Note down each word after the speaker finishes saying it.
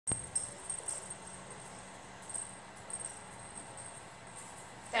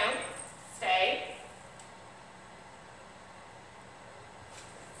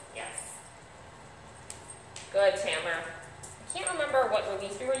Good, Chandler. I can't remember what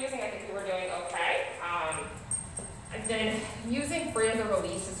release we were using. I think we were doing okay. I've been using free as a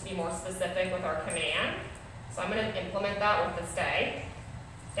release just to be more specific with our command. So I'm going to implement that with the stay.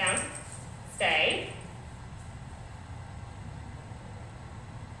 Down, stay.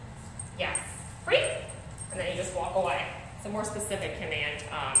 Yes, free. And then you just walk away. It's a more specific command,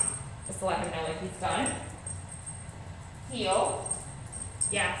 just to let him know like he's done. Heel.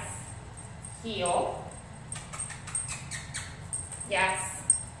 Yes. Heel. Yes.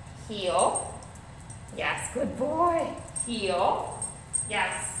 Heel. Yes. Good boy. Heel.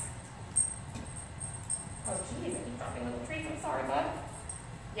 Yes. Oh, geez, I keep dropping little treats. I'm sorry, bud.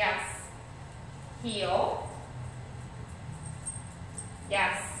 Yes. Heel.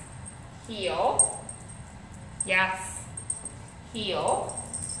 Yes. Heel. Yes. Heel.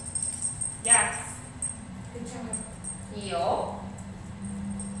 Yes. Good job. Heel.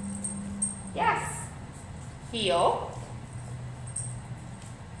 Yes. Heel.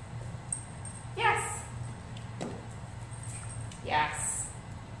 Yes. Yes.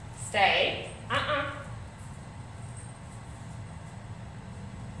 Stay.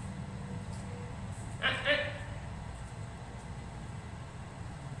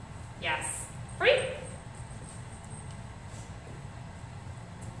 Yes. Free.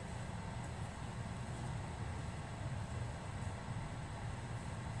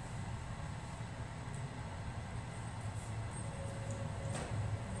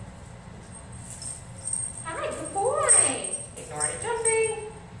 Hi, good boy. Ignore any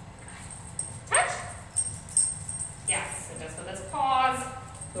jumping. Touch. Yes, and just with his paws.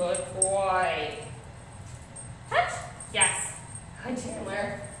 Good boy. Touch. Yes. Good,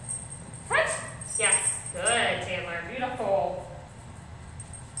 Chandler. Touch. Yes. Good, Chandler. Beautiful.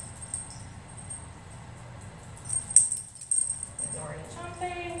 Ignore any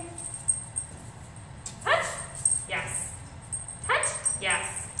jumping. Touch. Yes. Touch.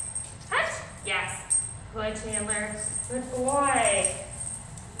 Yes. Touch. Yes. Good, Chandler. Good boy. Hi.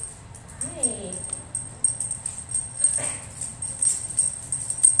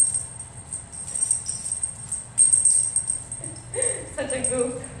 Such a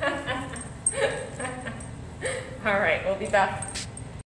goof. All right, we'll be back.